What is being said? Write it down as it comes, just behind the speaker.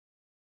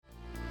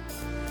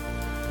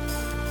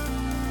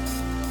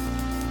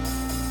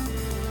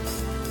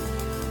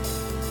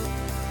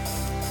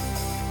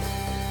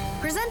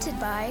Presented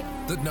by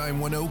The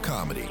 910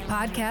 Comedy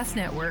Podcast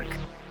Network.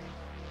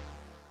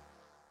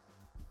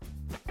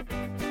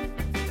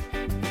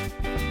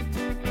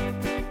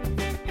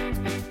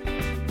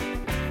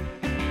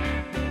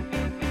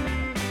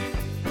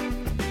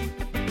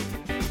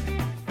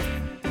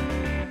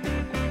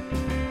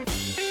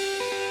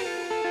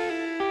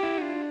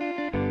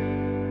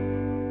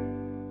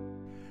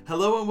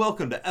 Hello and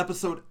welcome to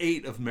episode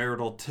 8 of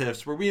Marital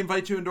Tiffs, where we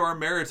invite you into our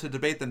marriage to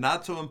debate the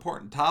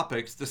not-so-important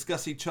topics,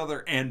 discuss each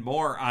other, and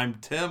more. I'm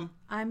Tim.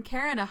 I'm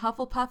Karen, a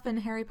Hufflepuff and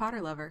Harry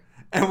Potter lover.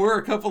 And we're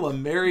a couple of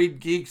married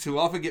geeks who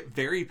often get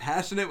very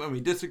passionate when we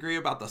disagree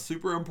about the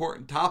super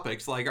important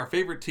topics like our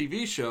favorite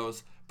TV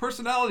shows,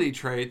 personality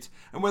traits,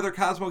 and whether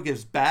Cosmo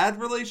gives bad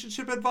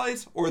relationship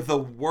advice or the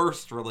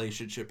worst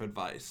relationship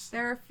advice.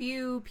 There are a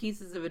few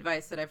pieces of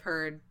advice that I've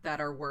heard that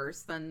are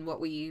worse than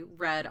what we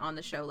read on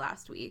the show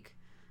last week.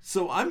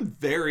 So I'm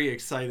very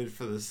excited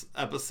for this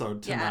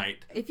episode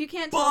tonight. Yeah. If you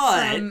can't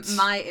tell from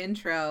my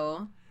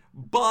intro,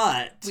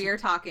 we are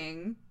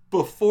talking.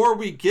 Before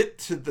we get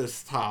to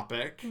this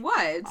topic,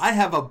 what? I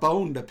have a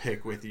bone to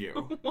pick with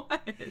you.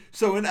 What?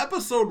 So in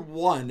episode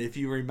 1, if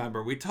you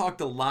remember, we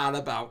talked a lot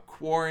about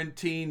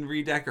quarantine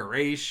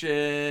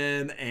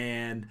redecoration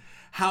and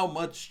how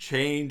much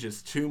change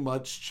is too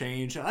much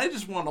change. And I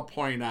just want to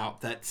point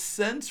out that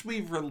since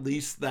we've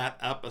released that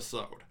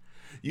episode,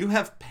 you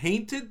have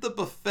painted the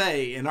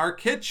buffet in our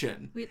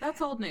kitchen. That's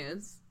old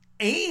news.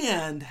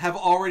 And have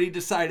already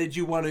decided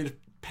you want to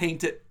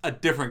paint it a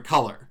different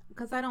color.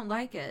 Because I don't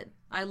like it.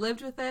 I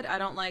lived with it. I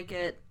don't like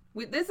it.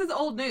 This is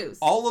old news.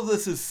 All of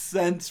this is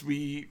since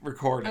we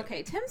recorded.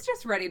 Okay, Tim's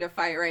just ready to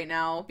fight right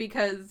now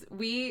because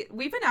we've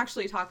been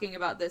actually talking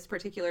about this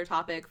particular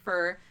topic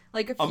for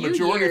like a few years.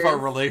 A majority of our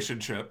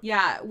relationship.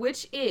 Yeah,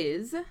 which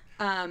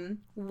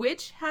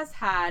has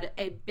had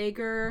a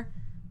bigger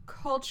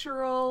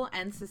cultural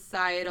and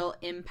societal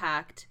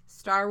impact,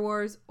 Star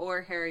Wars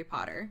or Harry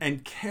Potter?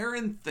 And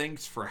Karen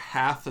thinks for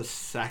half a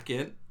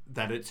second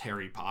that it's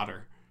Harry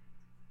Potter.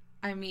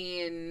 I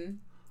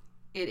mean,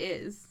 it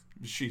is.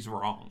 She's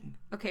wrong.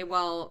 Okay,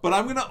 well... But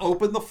I'm going to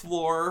open the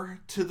floor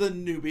to the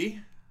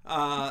newbie.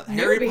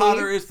 Harry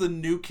Potter is the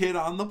new kid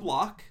on the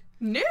block.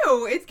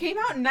 New? It came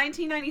out in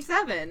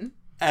 1997.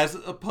 As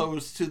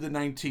opposed to the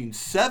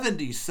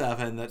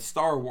 1977 that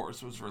Star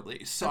Wars was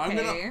released. So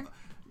okay.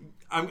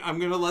 I'm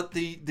gonna let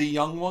the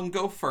young one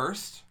go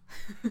first.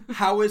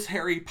 How is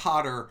Harry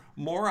Potter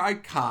more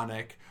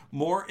iconic,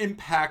 more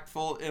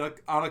impactful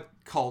on a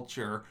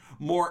culture,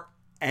 more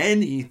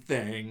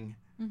anything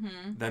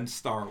than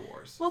Star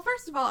Wars? Well,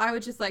 first of all, I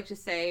would just like to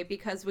say,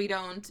 because we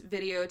don't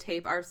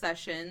videotape our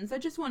sessions, I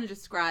just want to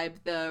describe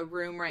the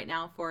room right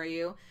now for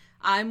you.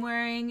 I'm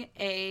wearing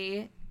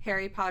a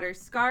Harry Potter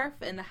scarf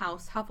in the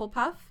House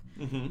Hufflepuff.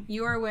 Mm-hmm.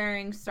 You are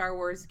wearing Star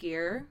Wars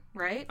gear,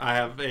 right? I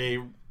have a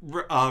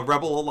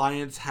Rebel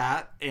Alliance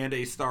hat and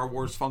a Star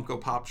Wars Funko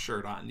Pop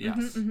shirt on,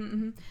 yes.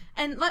 And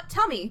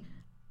tell me,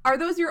 are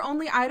those your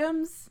only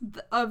items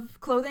of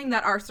clothing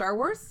that are Star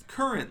Wars?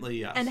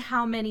 Currently, yes. And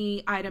how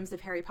many items of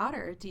Harry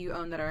Potter do you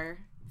own that are?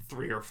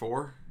 3 or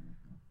 4.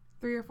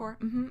 3 or 4?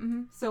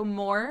 So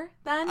more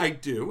than? I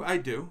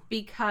do.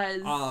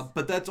 Because?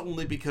 But that's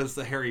only because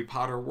the Harry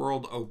Potter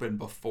world opened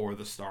before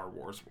the Star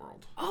Wars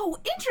world. Oh,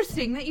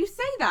 interesting that you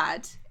say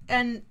that.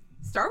 And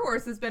Star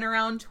Wars has been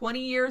around 20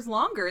 years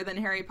longer than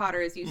Harry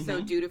Potter, as you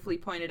so dutifully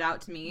pointed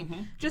out to me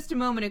just a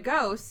moment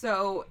ago.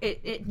 So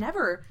it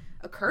never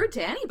occurred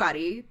to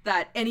anybody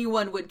that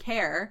anyone would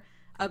care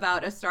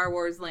about a Star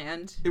Wars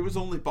land. It was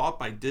only bought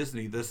by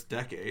Disney this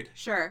decade.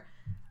 Sure.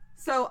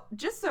 So,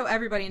 just so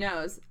everybody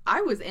knows,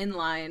 I was in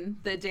line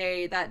the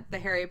day that the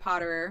Harry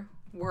Potter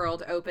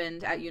world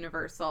opened at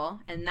Universal,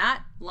 and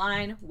that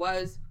line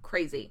was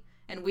crazy.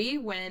 And we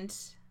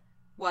went,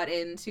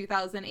 in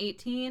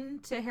 2018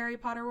 to Harry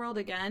Potter World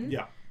again?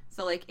 Yeah.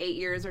 So, 8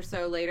 years or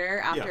so later,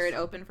 after it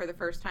opened for the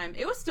first time.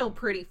 It was still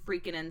pretty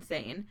freaking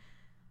insane.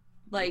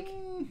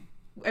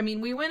 I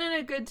mean, we went in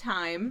a good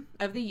time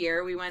of the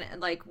year. We went,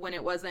 when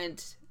it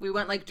wasn't, we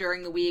went,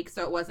 during the week,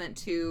 so it wasn't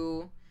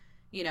too...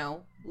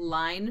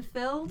 line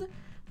filled,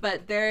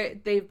 but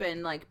they've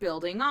been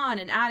building on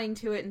and adding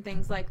to it and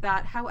things like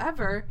that.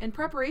 However, in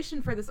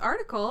preparation for this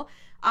article,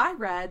 I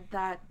read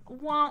that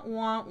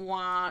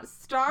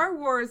Star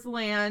Wars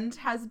Land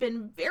has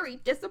been very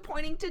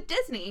disappointing to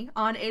Disney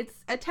on its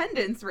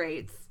attendance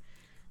rates.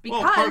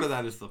 Well, part of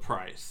that is the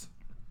price.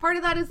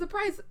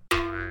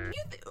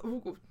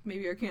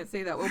 Maybe I can't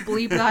say that. We'll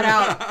bleep that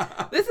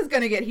out. This is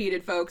going to get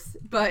heated, folks.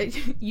 But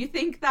you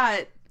think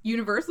that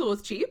Universal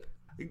was cheap?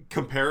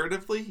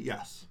 Comparatively,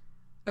 yes.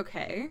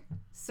 Okay.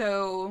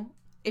 So,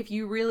 if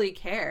you really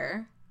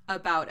care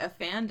about a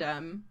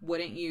fandom,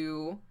 wouldn't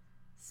you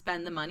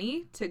spend the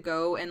money to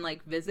go and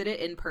visit it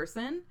in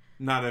person?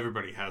 Not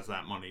everybody has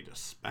that money to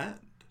spend.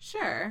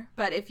 Sure.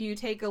 But if you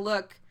take a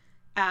look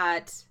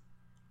at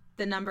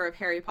the number of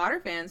Harry Potter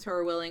fans who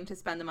are willing to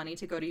spend the money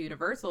to go to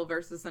Universal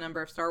versus the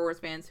number of Star Wars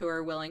fans who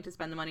are willing to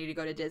spend the money to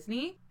go to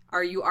Disney,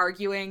 Are you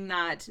arguing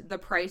that the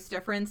price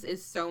difference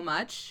is so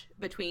much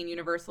between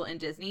Universal and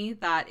Disney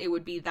that it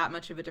would be that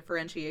much of a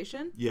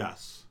differentiation?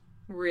 Yes.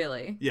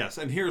 Really? Yes,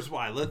 and here's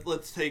why.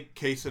 Let's take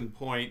case in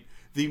point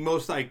the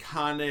most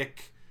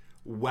iconic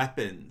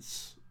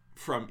weapons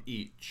from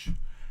each.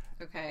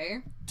 Okay.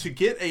 To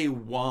get a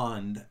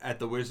wand at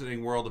the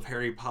Wizarding World of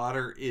Harry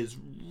Potter is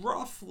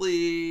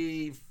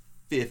roughly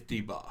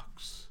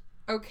 $50.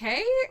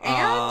 Okay,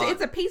 and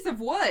it's a piece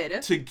of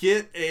wood. To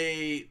get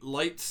a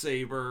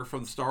lightsaber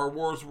from Star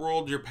Wars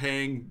World, you're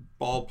paying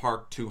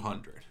ballpark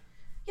 $200.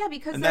 Yeah,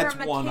 because And they're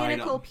that's one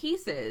mechanical item.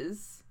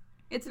 pieces.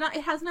 It's not.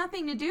 It has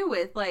nothing to do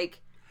with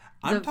like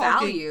the I'm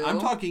talking, value. I'm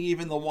talking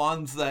even the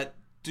wands that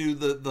do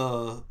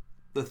the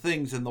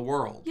things in the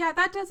world. Yeah,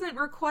 that doesn't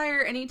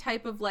require any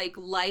type of like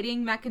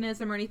lighting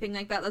mechanism or anything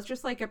like that. That's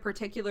just like a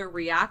particular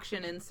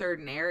reaction in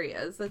certain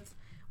areas.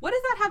 What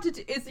does that have to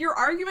do? Is your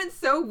argument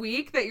so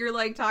weak that you're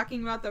like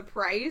talking about the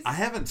price? I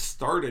haven't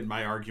started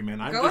my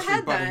argument. I'm Go just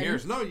ahead, rebutting then.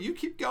 yours. No, you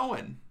keep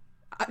going.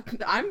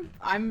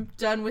 I'm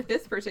done with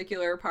this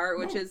particular part,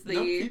 which is the.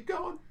 No, keep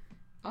going.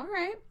 All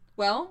right.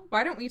 Well,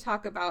 why don't we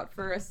talk about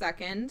for a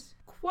second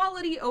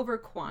quality over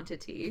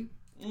quantity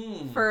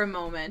for a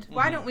moment?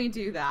 Why don't we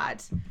do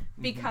that?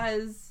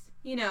 Because,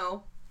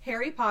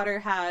 Harry Potter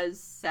has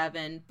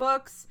 7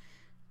 books,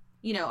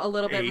 a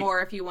little bit 8.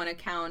 more if you want to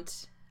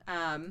count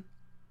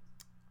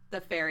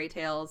the fairy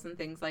tales and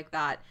things like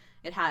that.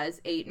 It has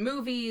 8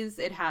 movies.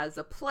 It has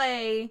a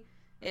play.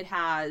 It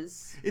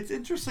has... It's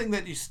interesting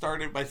that you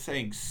started by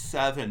saying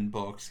 7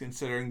 books,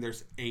 considering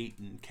there's 8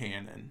 in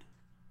canon.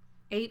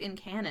 8 in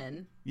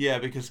canon. Yeah,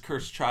 because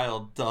Cursed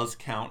Child does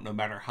count no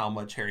matter how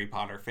much Harry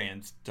Potter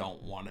fans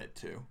don't want it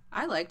to.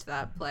 I liked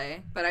that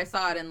play, but I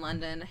saw it in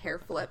London, hair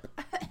flip.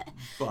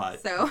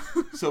 But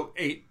so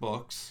 8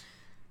 books.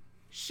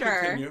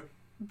 Sure. Continue.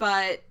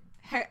 But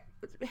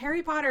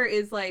Harry Potter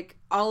is like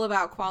all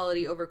about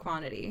quality over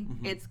quantity.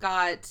 It's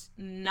got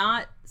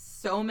not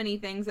so many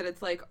things that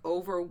it's like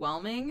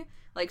overwhelming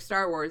like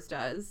Star Wars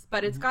does,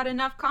 but it's got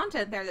enough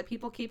content there that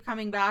people keep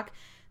coming back.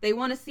 They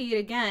want to see it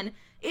again.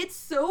 It's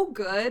so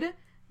good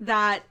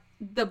that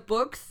the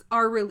books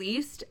are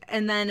released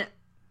and then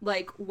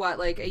like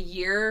a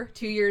year,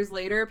 2 years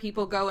later,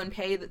 people go and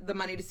pay the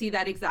money to see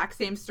that exact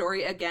same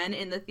story again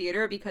in the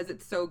theater because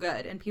it's so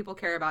good and people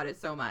care about it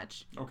so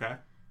much. Okay.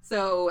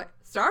 So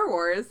Star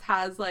Wars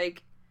has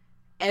like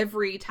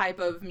every type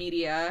of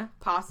media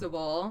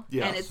possible,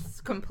 Yes. and it's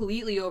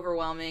completely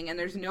overwhelming, and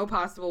there's no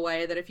possible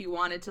way that if you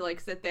wanted to like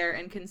sit there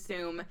and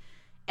consume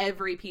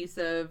every piece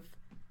of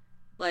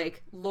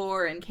like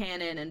lore and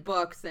canon and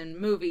books and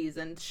movies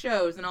and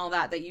shows and all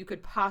that you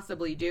could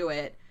possibly do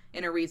it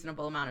in a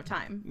reasonable amount of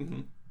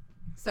time.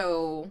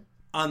 So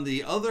on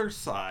the other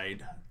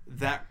side,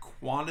 that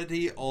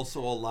quantity also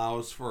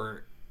allows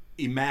for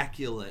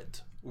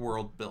immaculate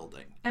world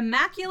building.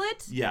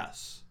 immaculate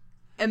Yes.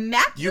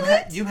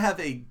 immaculate You have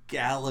a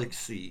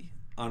galaxy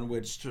on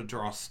which to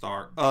draw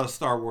Star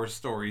Wars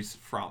stories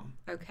from.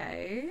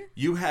 Okay.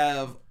 You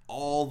have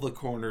all the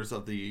corners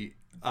of the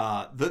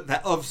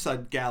of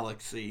said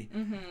galaxy.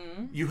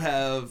 You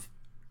have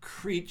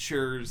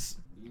creatures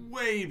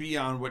way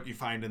beyond what you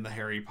find in the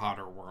Harry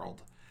Potter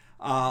world.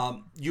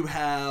 You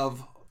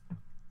have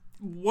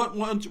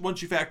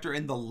once you factor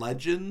in the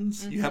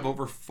legends, you have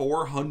over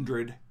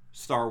 400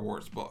 Star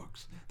Wars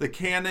books. The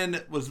canon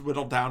was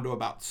whittled down to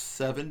about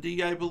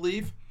 70, I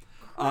believe.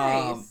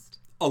 Christ.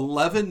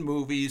 11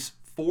 movies,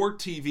 4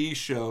 TV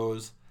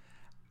shows.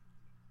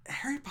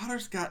 Harry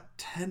Potter's got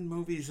 10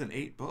 movies and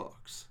 8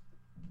 books.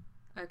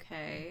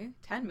 Okay.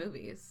 10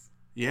 movies.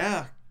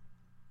 Yeah.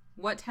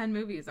 What 10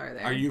 movies are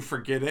there? Are you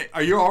forgetting?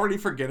 Are you already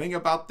forgetting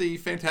about the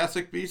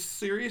Fantastic Beasts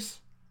series?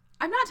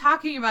 I'm not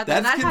talking about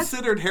that. That's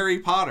considered Harry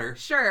Potter.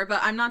 Sure,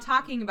 but I'm not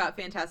talking about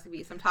Fantastic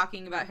Beasts. I'm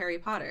talking about Harry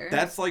Potter.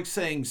 That's like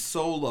saying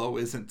Solo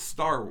isn't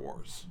Star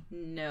Wars.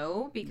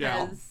 No, because...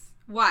 Yeah.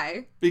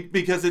 Why?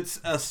 Because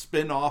it's a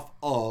spin-off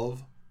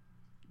of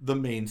the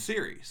main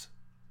series.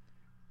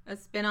 A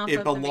spin-off It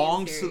of the main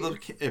belongs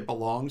series. it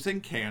belongs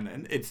in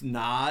canon. It's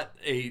not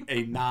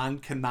a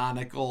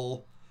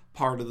non-canonical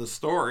part of the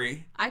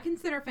story. I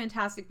consider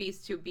Fantastic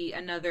Beasts to be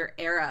another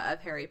era of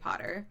Harry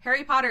Potter.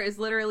 Harry Potter is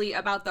literally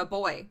about the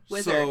boy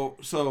wizard.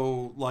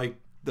 So like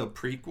the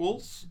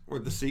prequels or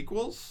the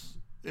sequels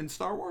in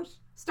Star Wars?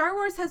 Star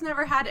Wars has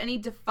never had any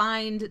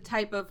defined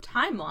type of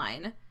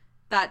timeline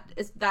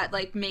that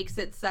like makes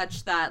it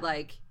such that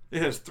like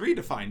It has 3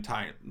 defined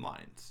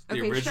timelines. The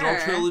Okay, original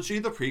sure. trilogy,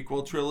 the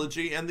prequel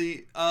trilogy, and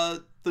the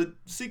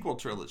sequel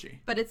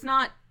trilogy. but it's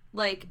not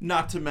like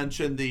Not to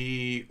mention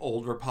the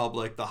Old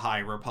Republic, the High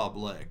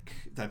Republic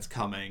that's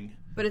coming.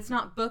 but it's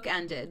not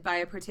bookended by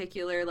a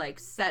particular like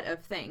set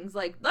of things.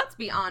 Like, let's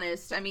be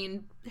honest. I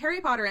mean,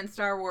 Harry Potter and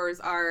Star Wars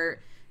are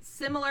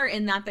similar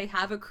in that they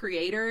have a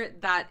creator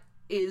that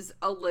is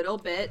a little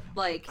bit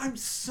like. I'm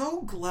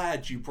so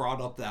glad you brought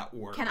up that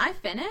word. Can I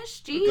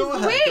finish? Jeez Go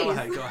ahead,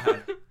 Louise. go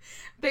ahead.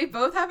 They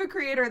both have a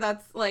creator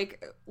that's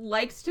like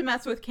likes to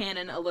mess with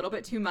canon a little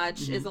bit too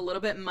much, is a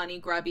little bit money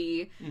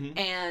grubby,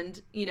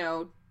 and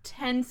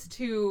tends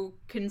to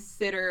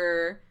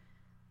consider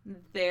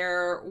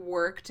their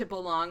work to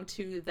belong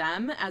to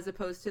them as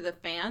opposed to the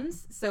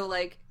fans. So,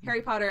 like,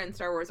 Harry Potter and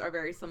Star Wars are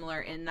very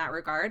similar in that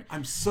regard.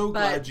 I'm so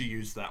glad you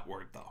used that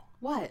word, though.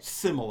 What?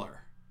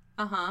 Similar.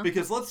 Uh-huh.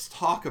 Because let's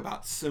talk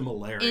about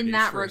similarities. In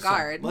that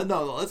regard.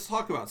 No, let's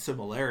talk about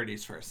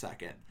similarities for a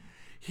second.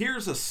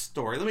 Here's a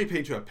story. Let me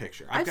paint you a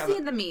picture. I've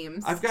seen the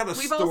memes. I've got a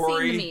We've story all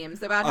seen the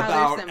memes about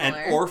how they're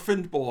similar. An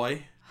orphaned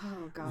boy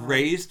God.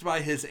 raised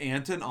by his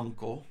aunt and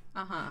uncle,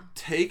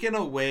 taken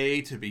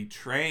away to be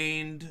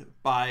trained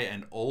by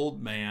an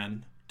old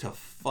man to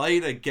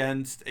fight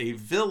against a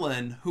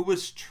villain who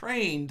was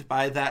trained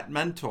by that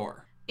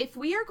mentor. If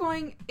you're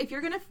going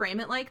to frame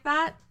it like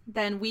that,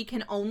 then we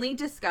can only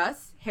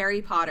discuss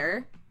Harry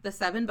Potter, the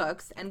 7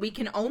 books, and we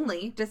can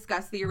only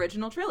discuss the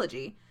original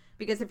trilogy.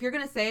 Because if you're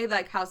going to say,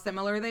 like, how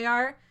similar they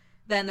are,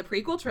 then the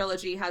prequel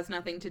trilogy has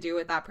nothing to do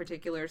with that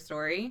particular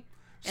story.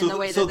 So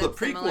the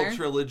prequel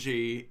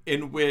trilogy,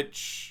 in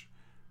which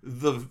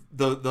the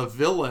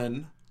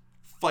villain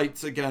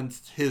fights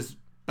against his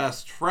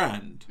best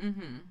friend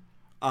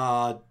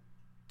to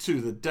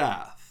the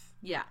death.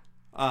 Yeah.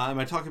 Am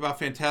I talking about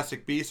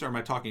Fantastic Beasts or am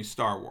I talking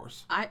Star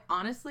Wars? I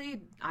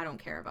don't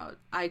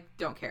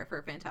care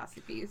for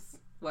Fantastic Beasts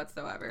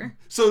whatsoever.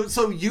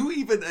 So you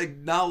even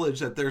acknowledge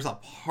that there's a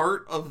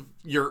part of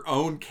your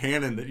own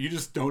canon that you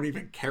just don't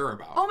even care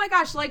about. Oh my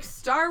gosh, like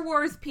Star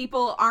Wars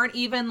people aren't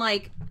even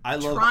like I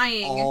love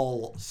trying.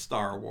 All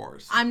Star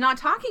Wars. I'm not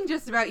talking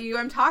just about you.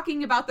 I'm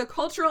talking about the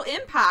cultural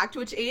impact,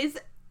 which is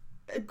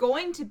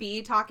going to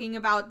be talking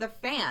about the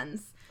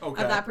fans of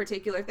that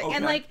particular thing. Okay.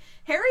 And like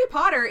Harry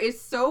Potter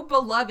is so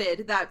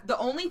beloved that the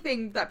only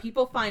thing that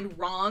people find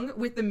wrong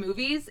with the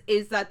movies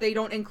is that they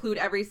don't include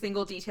every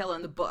single detail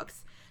in the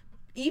books.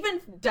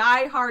 Even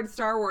die-hard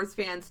Star Wars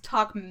fans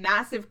talk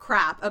massive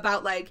crap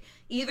about, like,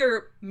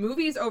 either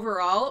movies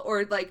overall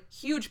or, like,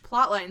 huge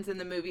plot lines in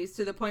the movies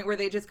to the point where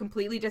they just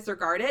completely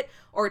disregard it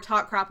or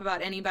talk crap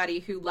about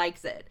anybody who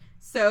likes it.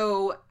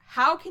 So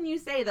how can you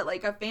say that,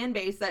 like, a fan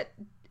base that,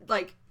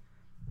 like,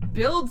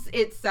 builds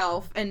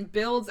itself and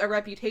builds a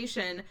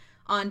reputation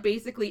on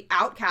basically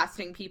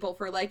outcasting people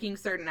for liking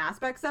certain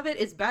aspects of it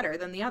is better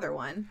than the other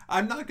one?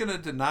 I'm not going to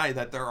deny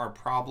that there are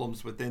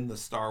problems within the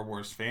Star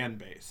Wars fan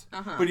base.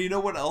 But you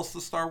know what else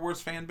the Star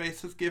Wars fan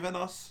base has given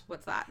us?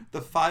 What's that?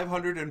 The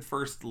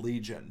 501st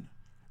Legion,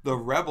 the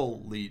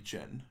Rebel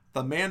Legion,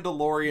 the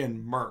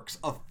Mandalorian Mercs,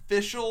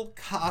 official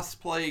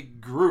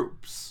cosplay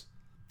groups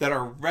that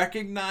are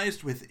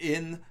recognized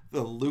within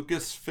the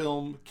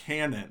Lucasfilm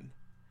canon.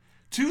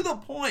 To the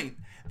point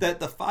that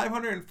the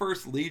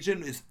 501st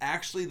Legion is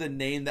actually the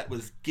name that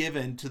was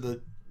given to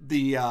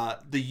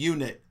the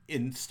unit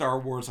in Star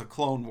Wars: A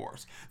Clone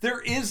Wars.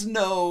 There is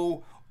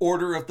no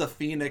Order of the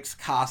Phoenix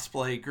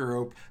cosplay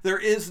group. There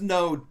is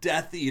no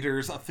Death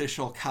Eaters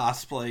official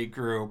cosplay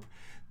group.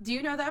 Do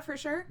you know that for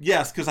sure?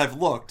 Yes, because I've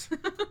looked.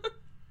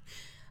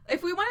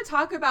 If we want to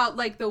talk about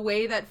like the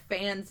way that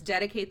fans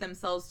dedicate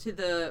themselves to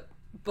the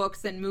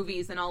books and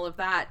movies and all of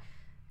that,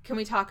 can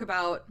we talk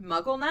about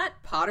MuggleNet,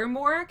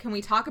 Pottermore? Can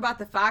we talk about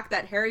the fact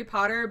that Harry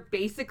Potter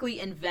basically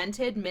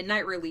invented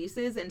midnight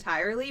releases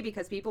entirely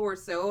because people were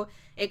so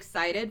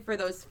excited for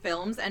those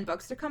films and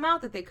books to come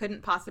out that they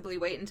couldn't possibly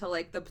wait until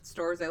like the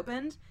stores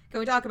opened? Can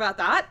we talk about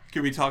that?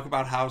 Can we talk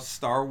about how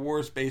Star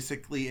Wars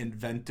basically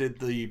invented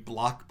the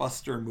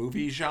blockbuster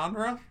movie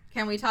genre?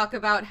 Can we talk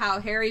about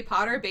how Harry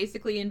Potter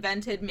basically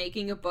invented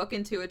making a book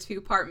into a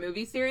 2-part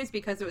movie series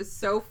because it was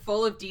so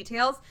full of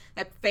details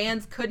that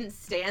fans couldn't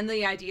stand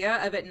the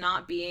idea of it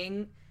not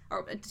being,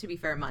 or to be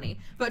fair, money,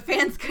 but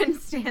fans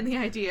couldn't stand the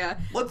idea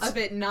of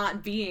it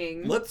not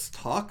being Let's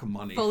talk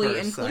money fully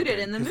included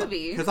in the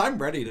movie. Because I'm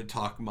ready to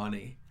talk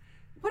money.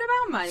 What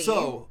about money?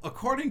 So,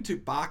 according to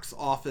Box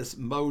Office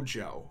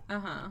Mojo,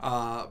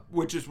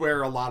 which is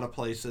where a lot of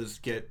places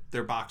get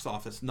their box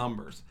office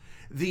numbers,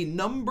 the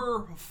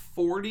number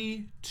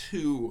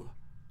 42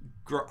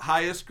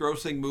 highest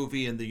grossing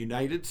movie in the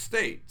United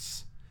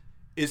States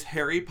is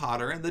Harry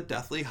Potter and the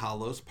Deathly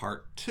Hallows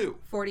Part 2.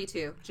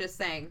 42, just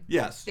saying.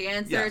 Yes. The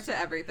answer to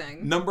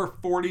everything. Number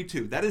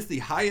 42. That is the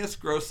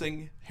highest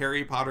grossing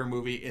Harry Potter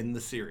movie in the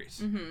series.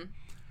 Mm-hmm.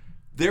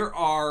 There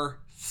are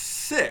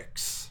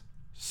 6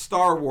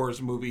 Star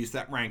Wars movies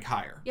that rank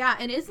higher. Yeah,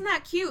 and isn't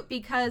that cute?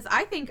 Because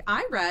I think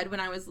I read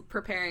when I was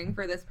preparing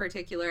for this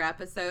particular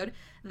episode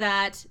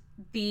that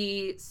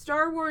the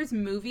Star Wars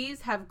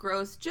movies have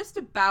grossed just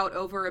about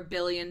over $1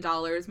 billion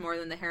more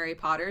than the Harry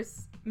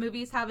Potter's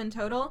movies have in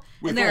total.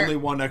 With only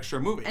one extra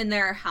movie. And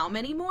there are how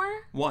many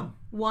more? One.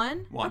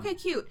 One? Okay,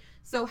 cute.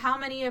 So how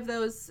many of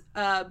those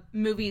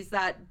movies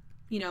that,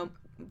 you know,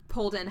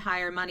 pulled in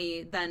higher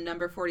money than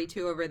number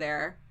 42 over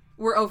there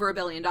were over $1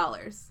 billion?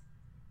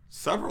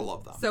 Several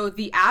of them. So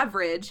the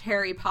average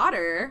Harry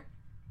Potter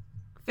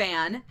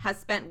fan has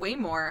spent way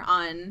more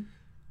on...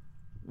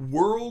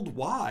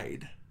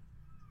 Worldwide,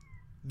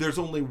 there's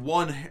only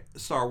one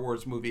Star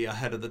Wars movie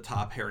ahead of the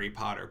top Harry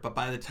Potter. But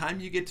by the time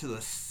you get to the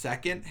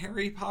second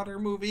Harry Potter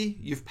movie,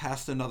 you've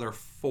passed another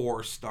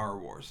 4 Star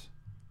Wars.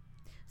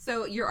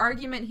 So your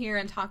argument here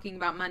in talking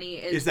about money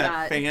is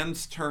that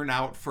fans turn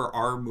out for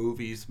our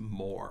movies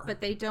more. But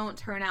they don't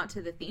turn out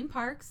to the theme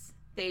parks.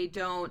 They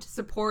don't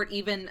support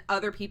even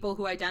other people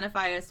who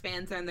identify as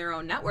fans in their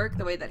own network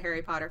the way that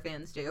Harry Potter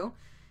fans do.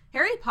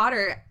 Harry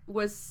Potter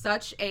was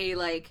such a,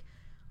 like,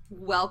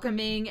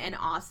 welcoming and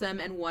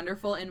awesome and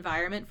wonderful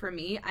environment for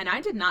me, and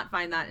I did not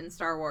find that in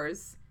Star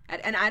Wars.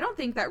 And I don't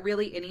think that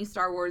really any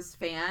Star Wars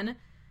fan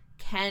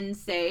can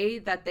say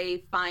that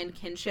they find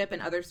kinship in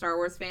other Star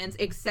Wars fans,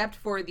 except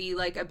for the,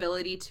 like,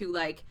 ability to,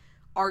 like,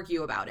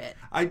 argue about it.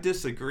 I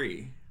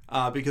disagree,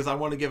 because I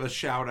want to give a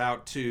shout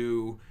out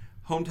to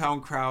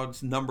Hometown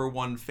Crowd's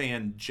 #1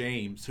 fan,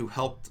 James, who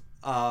helped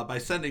by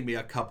sending me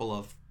a couple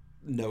of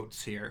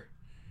notes here.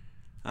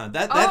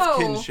 That's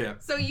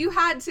kinship. So you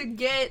had to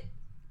get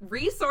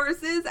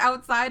resources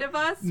outside of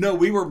us? No,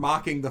 we were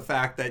mocking the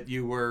fact that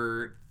you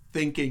were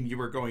thinking you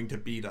were going to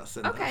beat us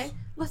in this.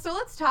 Well, so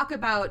let's talk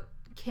about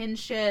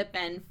kinship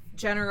and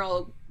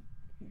general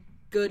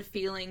good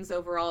feelings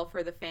overall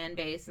for the fan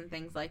base and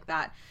things like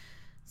that.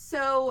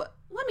 So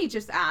let me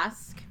just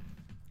ask,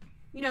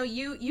 you know,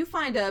 you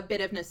find a bit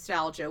of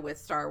nostalgia with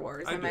Star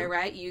Wars, am I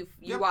right? You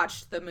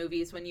watched the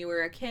movies when you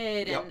were a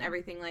kid and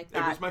everything like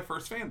that. It was my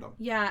first fandom.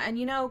 Yeah, and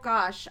you know,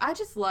 gosh, I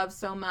just love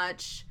so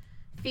much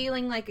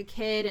feeling like a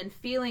kid and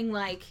feeling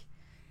like,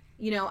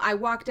 you know, I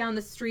walk down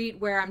the street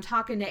where I'm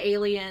talking to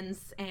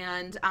aliens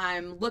and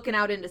I'm looking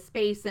out into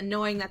space and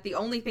knowing that the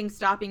only thing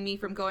stopping me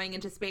from going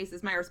into space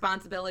is my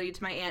responsibility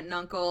to my aunt and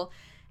uncle,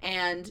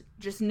 and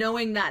just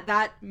knowing that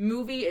that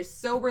movie is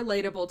so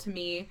relatable to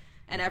me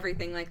and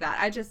everything like that.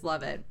 I just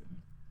love it.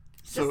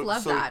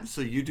 Love that.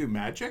 So you do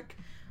magic?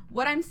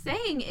 What I'm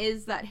saying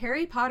is that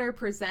Harry Potter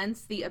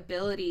presents the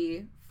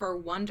ability for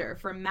wonder,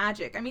 for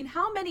magic. I mean,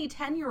 how many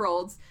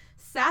 10-year-olds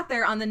sat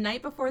there on the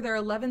night before their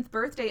 11th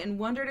birthday and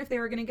wondered if they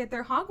were going to get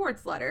their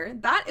Hogwarts letter?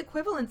 That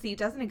equivalency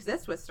doesn't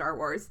exist with Star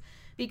Wars,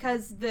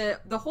 because the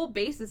whole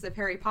basis of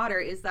Harry Potter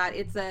is that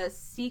it's a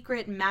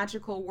secret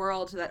magical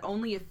world that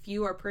only a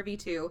few are privy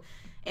to.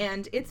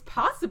 And it's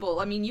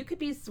possible. I mean, you could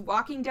be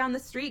walking down the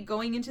street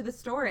going into the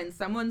store and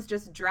someone's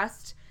just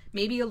dressed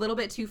maybe a little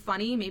bit too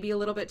funny, maybe a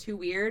little bit too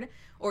weird,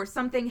 or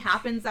something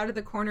happens out of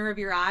the corner of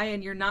your eye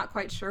and you're not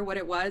quite sure what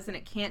it was and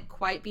it can't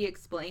quite be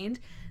explained.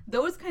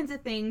 Those kinds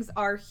of things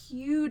are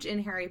huge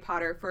in Harry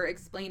Potter for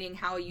explaining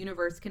how a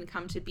universe can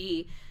come to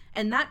be.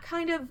 And that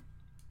kind of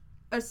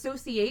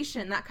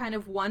association, that kind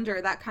of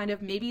wonder, that kind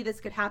of maybe this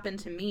could happen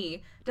to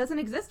me, doesn't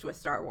exist with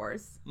Star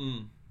Wars.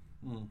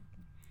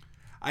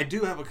 I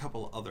do have a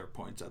couple other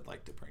points I'd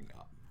like to bring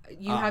up.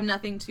 You have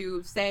nothing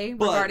to say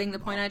regarding the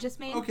point I just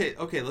made?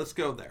 Okay, let's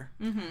go there.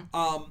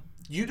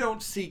 You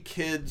don't see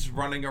kids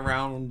running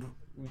around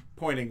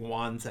pointing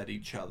wands at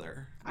each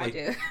other. I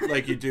do.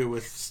 Like you do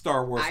with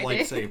Star Wars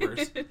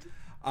lightsabers.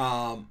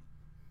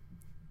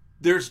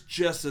 There's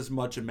just as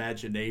much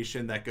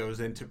imagination that goes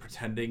into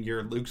pretending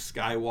you're Luke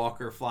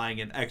Skywalker flying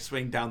an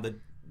X-Wing down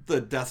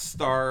the Death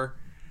Star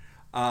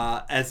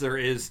as there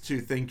is to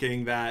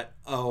thinking that,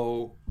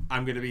 oh,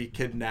 I'm going to be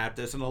kidnapped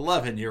as an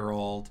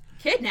 11-year-old.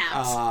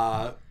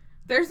 Kidnapped?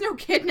 There's no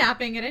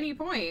kidnapping at any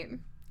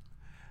point.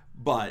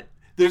 But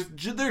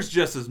there's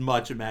just as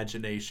much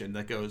imagination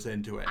that goes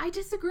into it. I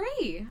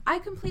disagree. I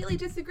completely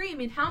disagree. I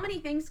mean, how many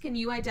things can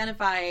you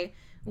identify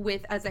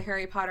with as a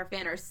Harry Potter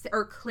fan,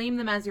 or claim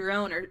them as your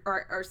own,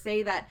 or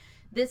say that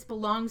this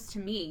belongs to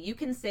me? You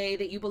can say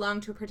that you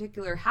belong to a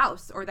particular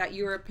house, or that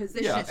you're a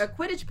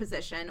Quidditch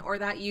position, or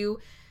that you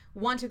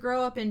want to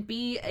grow up and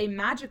be a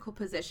magical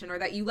position, or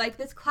that you like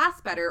this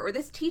class better, or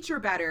this teacher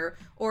better,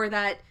 or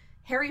that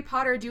Harry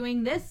Potter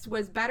doing this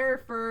was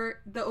better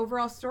for the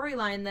overall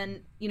storyline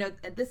than, you know,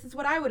 this is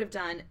what I would have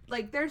done.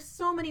 Like, there's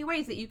so many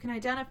ways that you can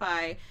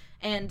identify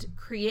and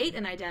create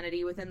an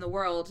identity within the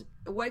world.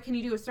 What can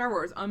you do with Star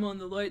Wars? I'm on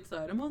the light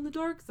side. I'm on the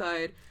dark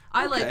side.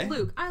 I like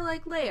Luke. I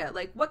like Leia.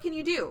 Like, what can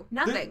you do?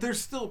 Nothing.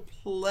 There's still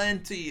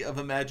plenty of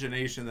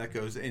imagination that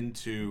goes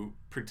into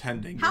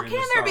pretending How you're can in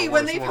the there Star be Wars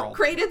when they've world.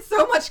 created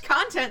so much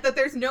content that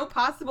there's no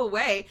possible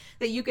way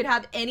that you could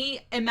have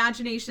any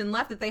imagination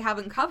left that they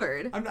haven't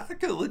covered? I'm not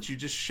going to let you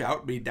just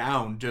shout me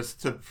down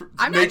just to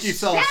I'm make not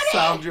yourself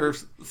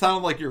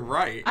sound like you're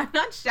right. I'm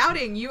not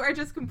shouting. You are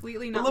just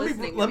completely not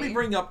listening to me. Let me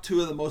bring up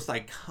two of the most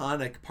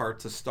iconic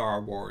parts of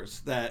Star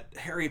Wars that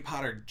Harry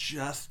Potter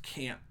just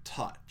can't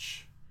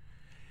touch.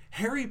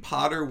 Harry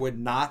Potter would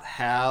not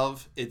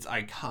have its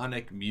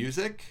iconic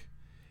music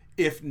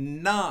if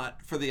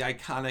not for the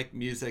iconic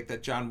music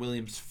that John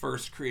Williams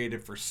first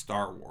created for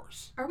Star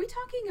Wars. Are we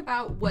talking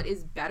about what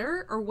is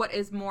better or what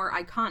is more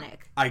iconic?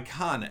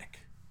 Iconic.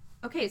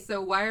 Okay,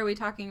 so why are we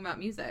talking about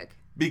music?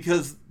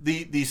 Because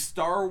the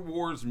Star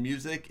Wars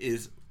music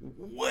is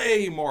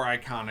way more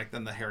iconic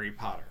than the Harry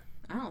Potter.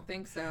 I don't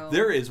think so.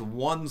 There is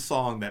one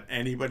song that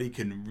anybody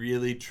can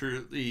really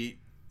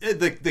truly...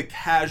 The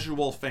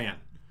casual fan.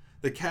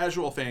 The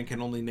casual fan can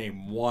only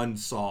name one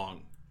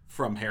song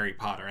from Harry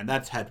Potter, and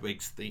that's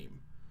Hedwig's theme.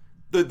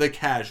 The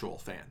casual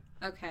fan.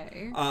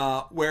 Okay.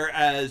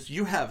 Whereas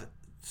you have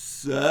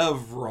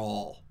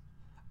several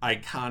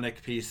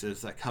iconic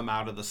pieces that come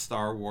out of the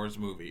Star Wars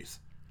movies.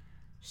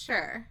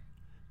 Sure.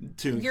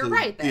 To include You're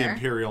right the there.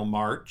 Imperial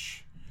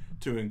March,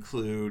 to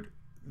include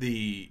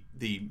the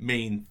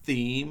main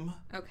theme.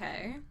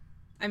 Okay.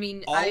 I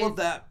mean, All of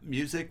that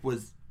music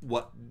was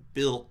what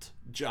built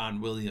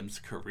John Williams'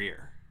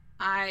 career.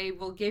 I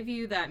will give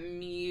you that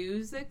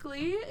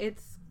musically,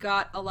 it's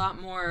got a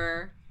lot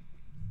more,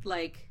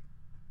 like,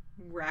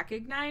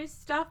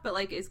 recognized stuff, but,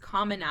 like, is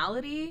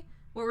commonality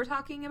what we're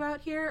talking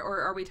about here,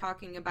 or are we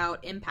talking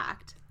about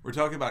impact? We're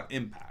talking about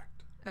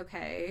impact.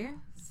 Okay,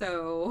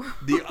 so...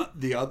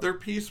 The other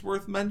piece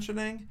worth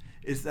mentioning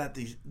is that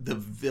the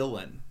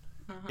villain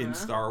in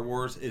Star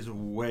Wars is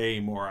way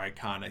more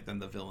iconic than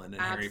the villain in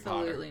Harry Potter.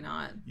 Absolutely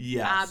not.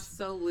 Yes.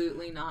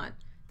 Absolutely not.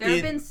 There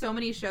have been so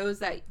many shows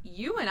that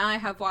you and I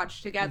have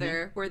watched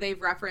together where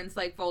they've referenced,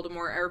 like,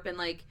 Voldemort or been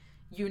like,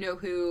 you know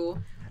who,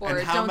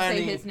 or don't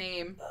say his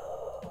name.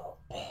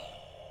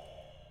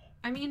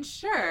 I mean,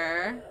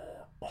 sure.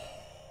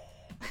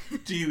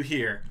 Do you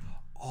hear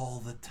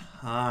all the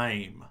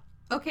time?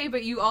 Okay,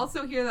 but you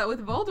also hear that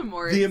with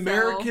Voldemort. The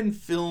American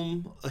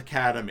Film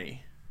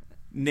Academy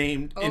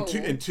named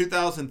in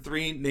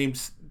 2003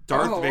 named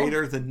Darth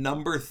Vader the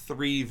number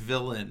 3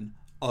 villain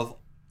of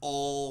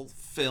all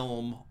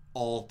film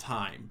all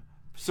time,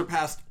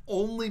 surpassed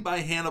only by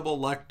Hannibal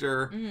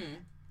Lecter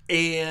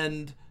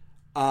and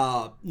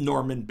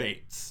Norman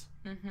Bates.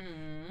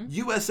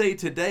 USA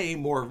Today,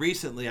 more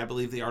recently, I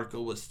believe the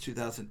article was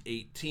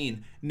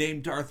 2018,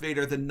 named Darth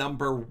Vader the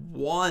number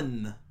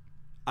 1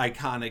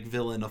 iconic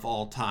villain of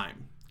all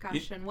time.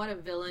 Gosh, and what a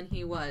villain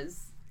he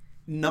was.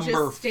 Number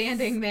just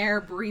standing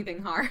there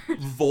breathing hard.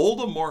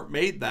 Voldemort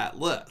made that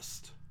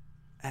list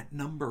at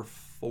number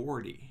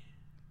 40.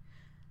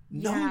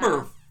 Yeah.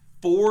 Number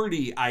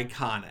 40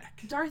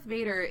 iconic. Darth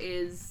Vader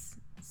is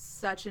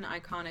such an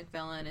iconic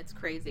villain. It's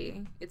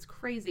crazy. It's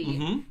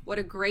crazy what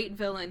a great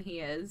villain he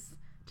is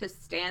to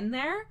stand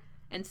there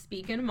and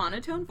speak in a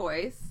monotone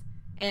voice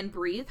and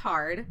breathe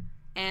hard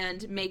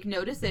and make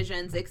no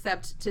decisions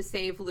except to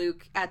save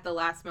Luke at the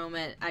last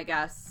moment, I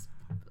guess.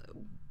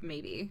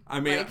 Maybe.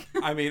 I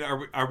mean,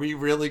 are we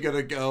really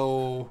gonna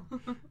go?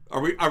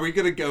 Are we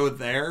gonna go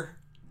there?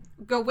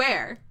 Go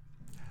where?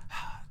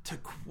 To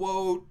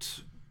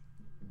quote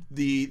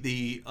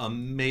the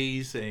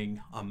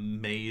amazing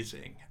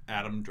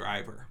Adam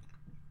Driver,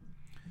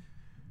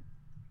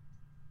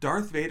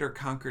 Darth Vader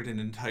conquered an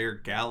entire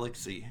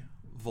galaxy.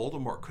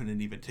 Voldemort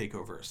couldn't even take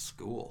over a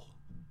school.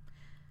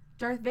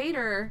 Darth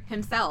Vader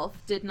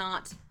himself did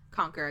not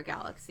conquer a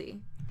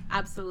galaxy.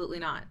 Absolutely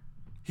not.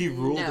 He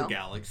ruled a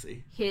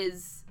galaxy.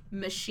 His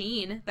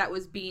machine that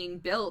was being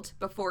built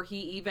before he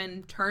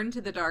even turned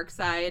to the dark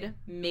side,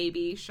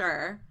 maybe,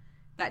 sure,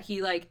 that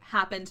he, like,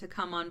 happened to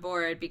come on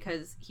board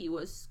because he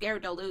was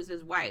scared to lose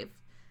his wife.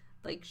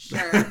 Like,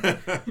 sure.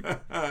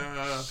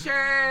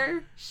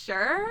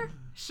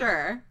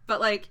 Sure.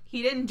 But, like,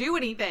 he didn't do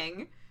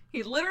anything.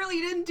 He literally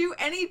didn't do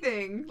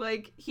anything.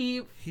 Like,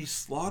 he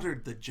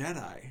slaughtered the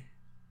Jedi.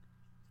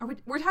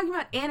 We're talking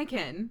about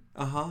Anakin.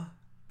 Uh-huh.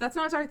 That's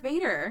not Darth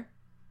Vader.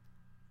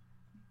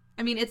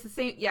 I mean, it's the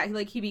same. Yeah,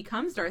 like, he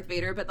becomes Darth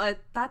Vader, but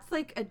that's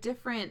like a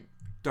different...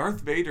 Darth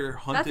Vader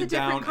hunted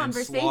down and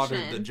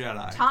slaughtered the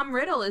Jedi. Tom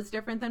Riddle is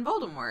different than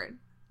Voldemort.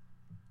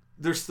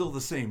 They're still the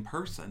same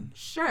person.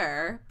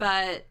 Sure,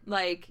 but,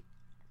 like,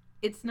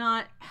 it's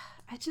not...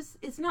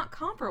 it's not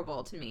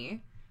comparable to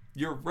me.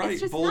 You're right.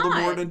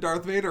 Voldemort and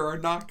Darth Vader are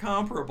not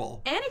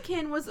comparable.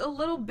 Anakin was a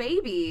little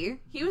baby.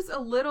 He was a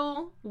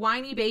little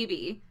whiny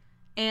baby.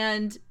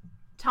 And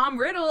Tom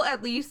Riddle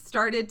at least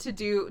started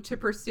to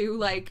pursue,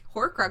 like,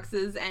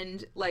 Horcruxes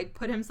and, like,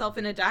 put himself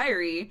in a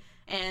diary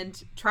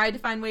and tried to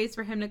find ways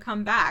for him to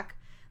come back.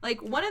 Like,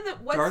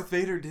 Darth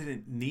Vader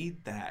didn't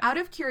need that. Out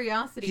of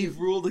curiosity. He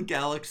ruled a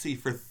galaxy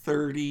for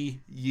 30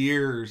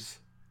 years.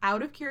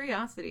 Out of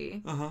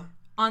curiosity. Uh-huh.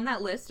 On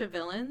that list of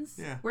villains,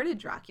 yeah. Where did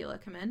Dracula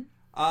come in?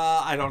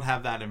 I don't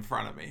have that in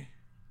front of me.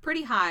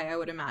 Pretty high, I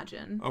would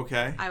imagine.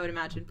 Okay. I would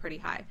imagine pretty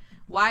high.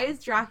 Why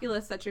is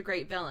Dracula such a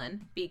great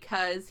villain?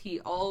 Because he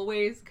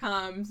always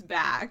comes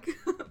back,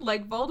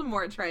 like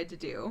Voldemort tried to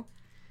do.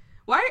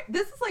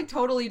 This is, like,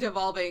 totally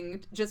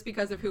devolving just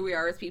because of who we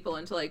are as people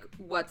into, like,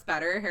 what's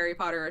better, Harry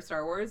Potter or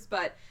Star Wars,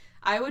 but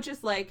I would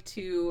just like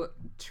to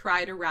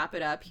try to wrap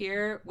it up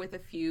here with a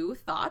few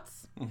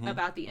thoughts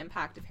about the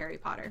impact of Harry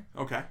Potter.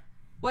 Okay.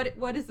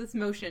 What is this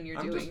motion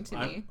you're doing to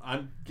me?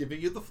 I'm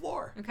giving you the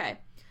floor. Okay.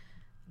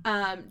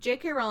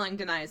 J.K. Rowling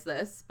denies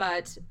this,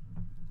 but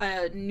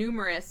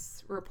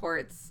numerous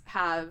reports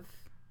have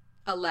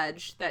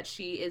alleged that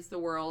she is the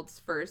world's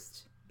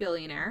first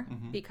billionaire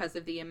because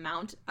of the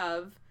amount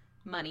of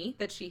money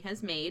that she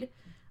has made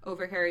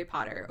over Harry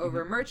Potter,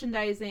 over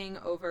merchandising,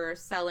 over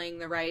selling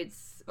the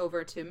rights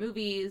over to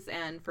movies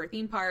and for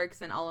theme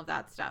parks and all of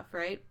that stuff,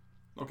 right?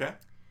 Okay.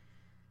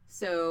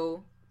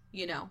 So,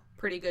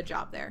 pretty good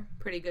job there.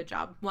 Pretty good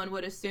job. One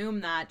would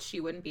assume that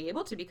she wouldn't be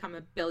able to become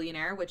a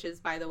billionaire, which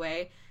is, by the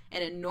way,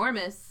 an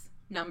enormous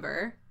amount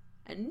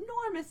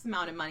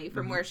of money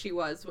from where she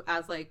was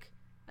as, like,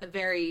 a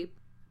very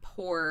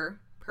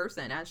poor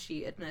person, as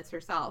she admits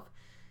herself.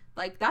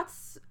 Like,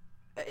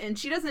 and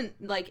she doesn't,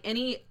 like,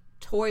 any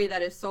toy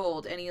that is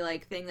sold, any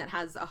like thing that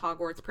has a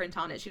Hogwarts print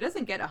on it, she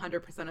doesn't get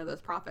 100% of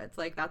those profits.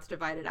 Like, that's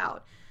divided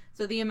out.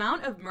 So the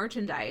amount of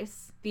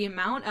merchandise, the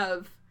amount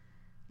of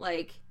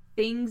like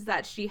things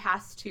that she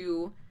has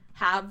to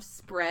have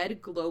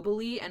spread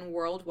globally and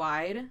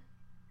worldwide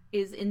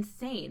is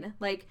insane.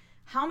 Like,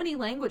 how many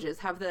languages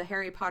have the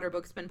Harry Potter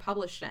books been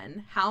published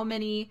in? How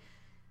many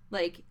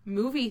like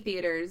movie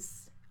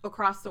theaters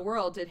across the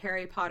world did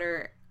Harry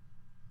Potter,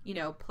 you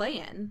know, play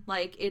in?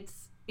 Like,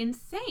 it's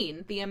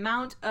insane the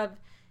amount of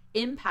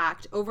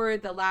impact over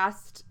the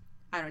last,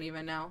 I don't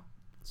even know,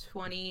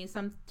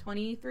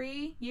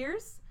 23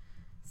 years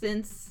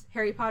since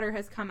Harry Potter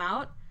has come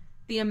out.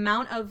 The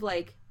amount of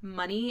like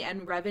money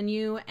and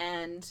revenue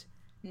and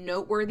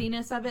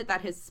noteworthiness of it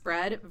that has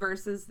spread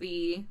versus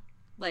the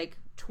like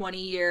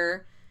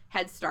 20-year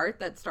head start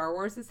that Star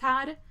Wars has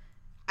had,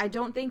 I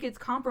don't think it's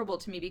comparable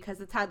to me, because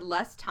it's had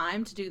less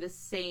time to do the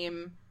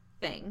same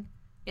thing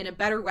in a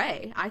better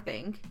way, I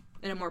think,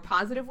 in a more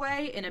positive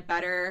way, in a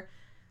better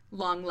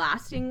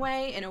long-lasting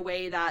way, in a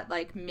way that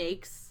like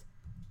makes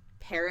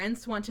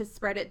parents want to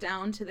spread it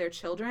down to their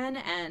children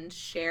and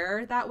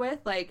share that with.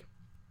 Like,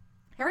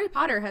 Harry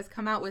Potter has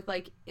come out with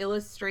like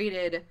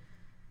illustrated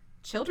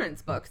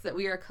children's books that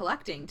we are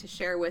collecting to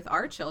share with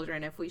our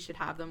children if we should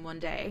have them one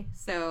day.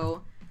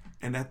 So,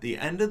 and at the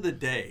end of the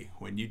day,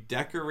 when you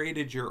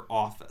decorated your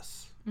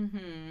office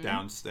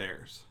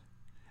downstairs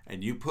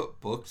and you put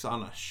books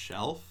on a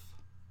shelf,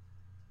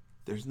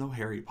 there's no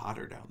Harry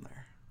Potter down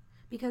there.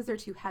 Because they're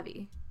too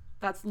heavy.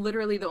 That's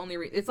literally the only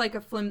reason. It's like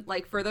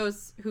like, for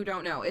those who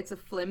don't know, it's a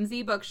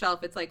flimsy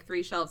bookshelf. It's like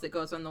 3 shelves that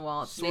goes on the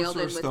wall. It's nailed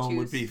in with Stone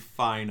would be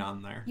fine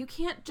on there. You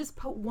can't just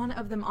put one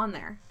of them on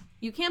there.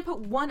 You can't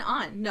put one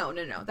on. No.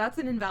 That's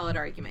an invalid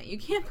argument. You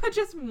can't put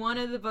just one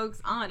of the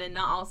books on and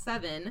not all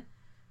 7.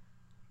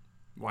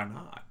 Why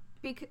not?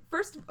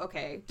 Because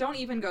okay, don't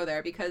even go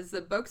there, because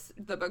the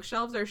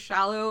bookshelves are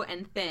shallow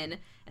and thin,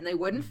 and they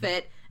wouldn't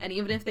fit. And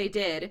even if they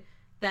did,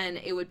 then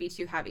it would be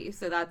too heavy.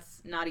 So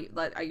that's not,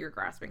 you're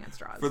grasping at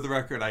straws. For the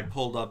record, I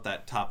pulled up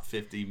that top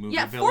 50 movie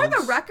villains.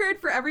 For the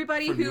record, for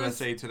everybody who's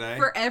USA Today.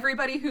 For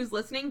everybody who's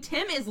listening,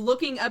 Tim is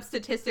looking up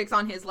statistics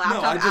on his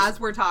laptop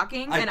as we're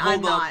talking, and I'm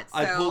not. So.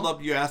 I pulled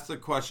up. You asked the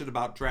question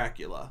about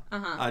Dracula.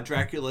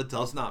 Dracula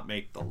does not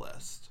make the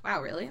list.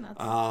 Wow, really? That's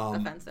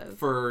offensive.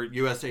 For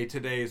USA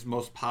Today's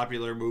most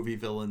popular movie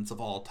villains of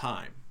all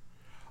time.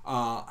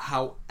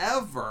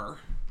 However,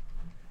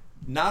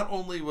 not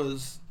only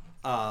was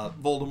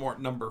Voldemort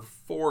number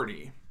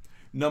 40,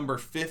 number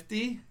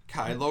 50,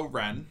 Kylo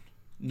Ren,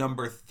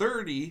 number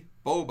 30,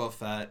 Boba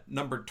Fett,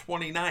 number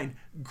 29,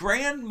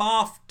 Grand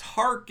Moff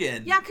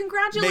Tarkin. Yeah,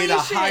 congratulations. Made a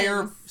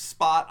higher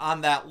spot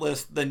on that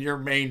list than your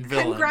main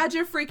villain.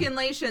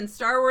 Congratulations.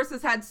 Star Wars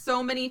has had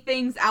so many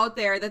things out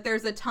there that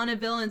there's a ton of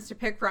villains to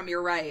pick from.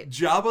 You're right.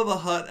 Jabba the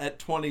Hutt at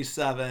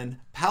 27,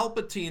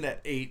 Palpatine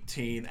at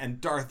 18,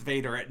 and Darth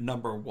Vader at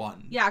number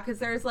 1. Yeah, because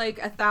there's like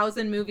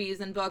 1,000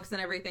 movies and books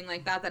and everything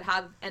like that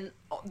have, and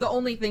the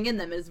only thing in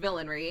them is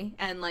villainry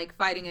and like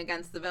fighting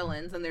against the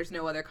villains, and there's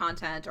no other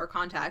content or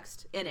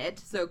context in it.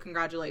 So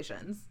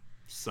congratulations.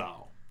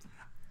 So,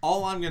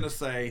 all I'm going to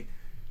say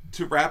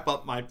to wrap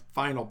up my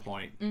final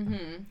point,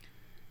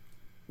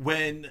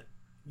 when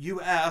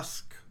you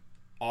ask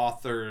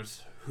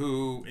authors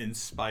who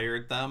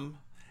inspired them,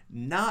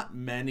 not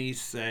many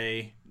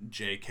say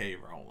J.K.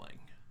 Rowling.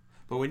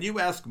 But when you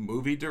ask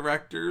movie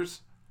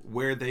directors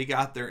where they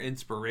got their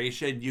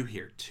inspiration, you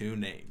hear 2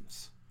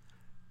 names.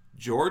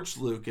 George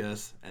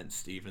Lucas and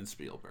Steven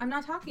Spielberg. I'm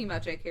not talking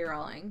about J.K.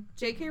 Rowling.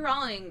 J.K.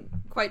 Rowling,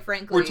 quite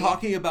frankly... We're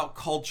talking about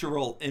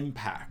cultural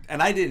impact.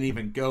 And I didn't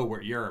even go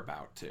where you're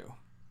about to.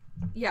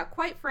 Yeah,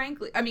 quite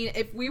frankly. I mean,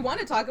 if we want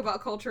to talk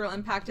about cultural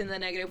impact in the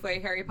negative way,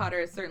 Harry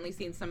Potter has certainly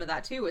seen some of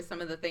that too, with some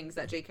of the things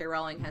that J.K.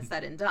 Rowling has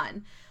said and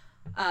done.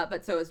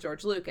 But so has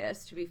George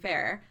Lucas, to be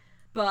fair.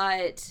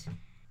 But,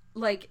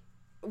 like...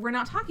 we're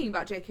not talking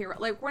about J.K.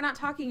 Like, we're not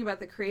talking about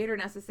the creator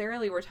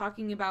necessarily. We're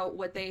talking about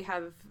what they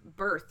have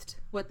birthed,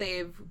 what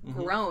they've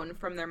grown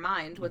from their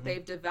mind, what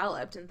they've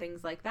developed, and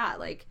things like that.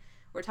 Like,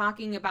 we're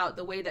talking about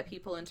the way that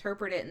people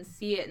interpret it and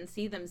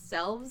see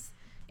themselves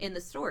in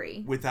the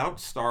story. Without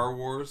Star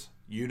Wars,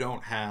 you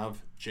don't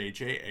have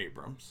J.J.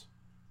 Abrams.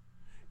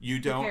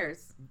 Who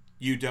cares?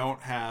 You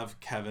don't have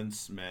Kevin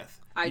Smith.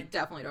 I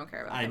definitely don't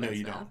care about Kevin Smith. I know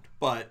you don't.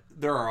 But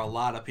there are a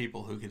lot of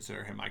people who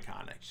consider him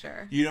iconic.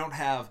 Sure. You don't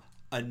have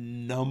a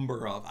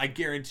number of, I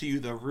guarantee you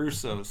the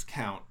Russos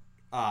count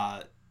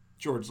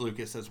George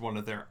Lucas as one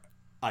of their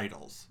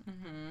idols.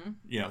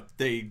 You know,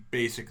 they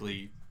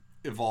basically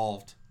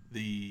evolved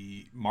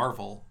the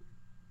Marvel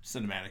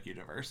Cinematic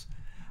Universe.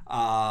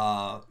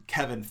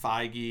 Kevin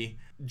Feige,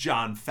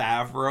 Jon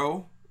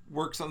Favreau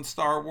works on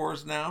Star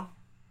Wars now.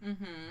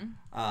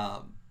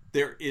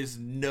 There is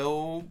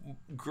no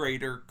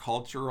greater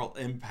cultural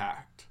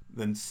impact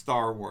than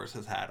Star Wars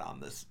has had on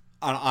this,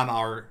 on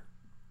our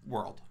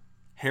world.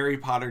 Harry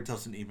Potter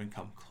doesn't even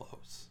come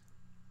close.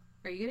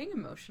 Are you getting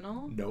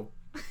emotional? Nope.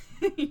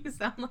 You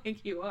sound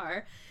like you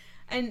are.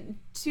 And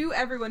to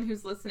everyone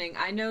who's listening,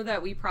 I know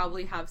that we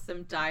probably have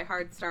some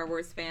diehard Star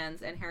Wars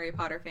fans and Harry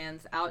Potter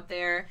fans out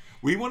there.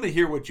 We want to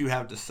hear what you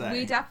have to say.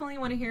 We definitely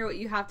want to hear what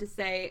you have to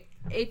say.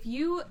 If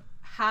you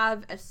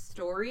have a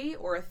story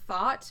or a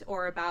thought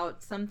or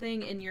about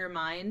something in your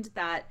mind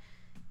that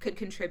could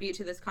contribute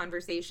to this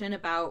conversation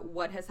about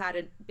what has had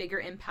a bigger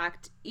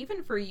impact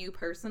even for you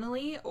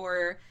personally,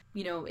 or,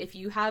 you know, if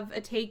you have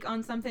a take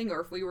on something or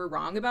if we were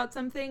wrong about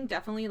something,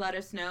 definitely let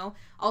us know.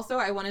 Also,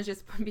 I want to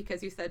just,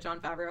 because you said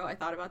Jon Favreau, I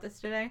thought about this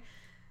today.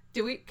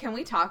 Can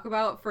we talk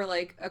about for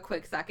like a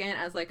quick second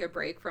as like a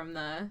break from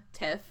the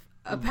TIFF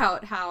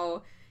about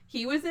how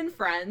he was in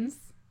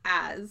Friends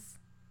as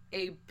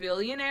a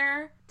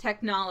billionaire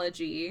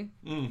technology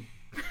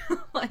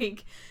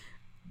like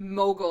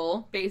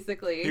mogul,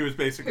 basically. He was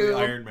basically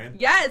Iron Man.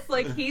 Yes,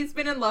 like he's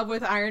been in love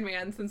with Iron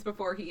Man since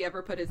before he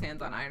ever put his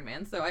hands on Iron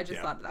Man. So I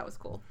just thought that was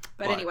cool.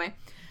 But anyway,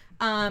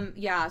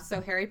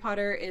 so Harry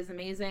Potter is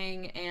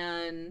amazing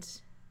and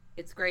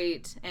it's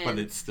great. And but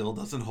it still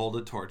doesn't hold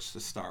a torch to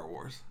Star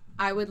Wars.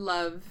 I would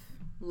love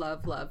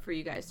for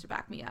you guys to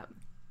back me up.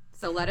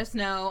 So let us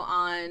know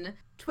on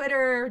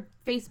Twitter,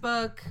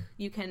 Facebook.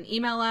 You can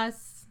email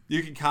us.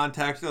 You can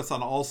contact us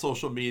on all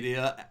social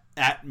media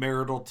at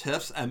Marital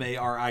Tiffs,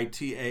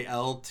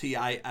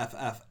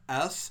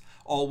 MaritalTiffs,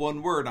 all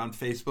one word on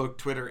Facebook,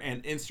 Twitter,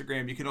 and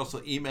Instagram. You can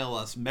also email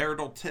us,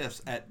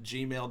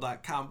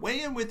 maritaltiffs@gmail.com.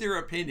 Weigh in with your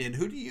opinion.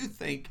 Who do you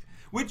think,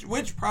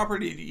 which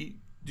property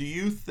do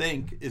you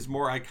think is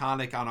more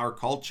iconic on our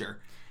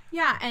culture?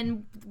 Yeah,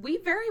 and we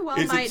very well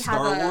might have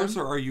Star Wars,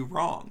 or are you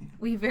wrong?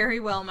 We very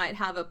well might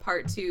have a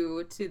part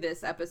 2 to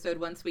this episode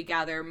once we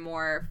gather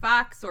more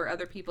facts or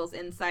other people's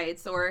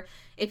insights. Or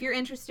if you're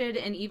interested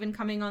in even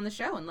coming on the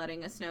show and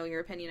letting us know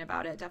your opinion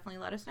about it, definitely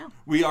let us know.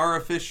 We are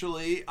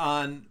officially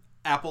on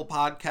Apple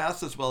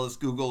Podcasts as well as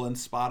Google and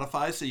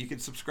Spotify, so you can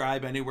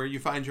subscribe anywhere you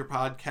find your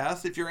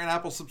podcast. If you're an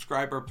Apple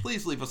subscriber,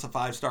 please leave us a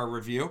 5-star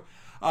review.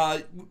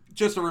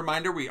 Just a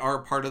reminder, we are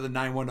part of the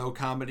 910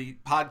 Comedy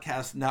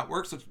Podcast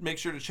Network, so make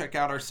sure to check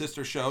out our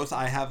sister shows.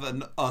 I have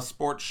a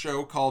sports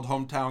show called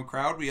Hometown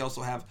Crowd. We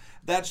also have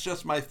That's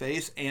Just My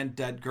Face and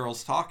Dead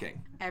Girls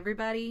Talking.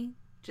 Everybody,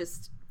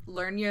 just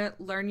learn your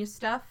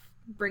stuff,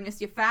 bring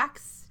us your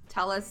facts,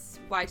 tell us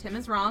why Tim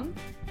is wrong,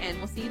 and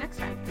we'll see you next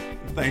time.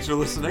 Thanks for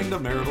listening to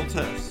Marital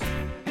Tiffs.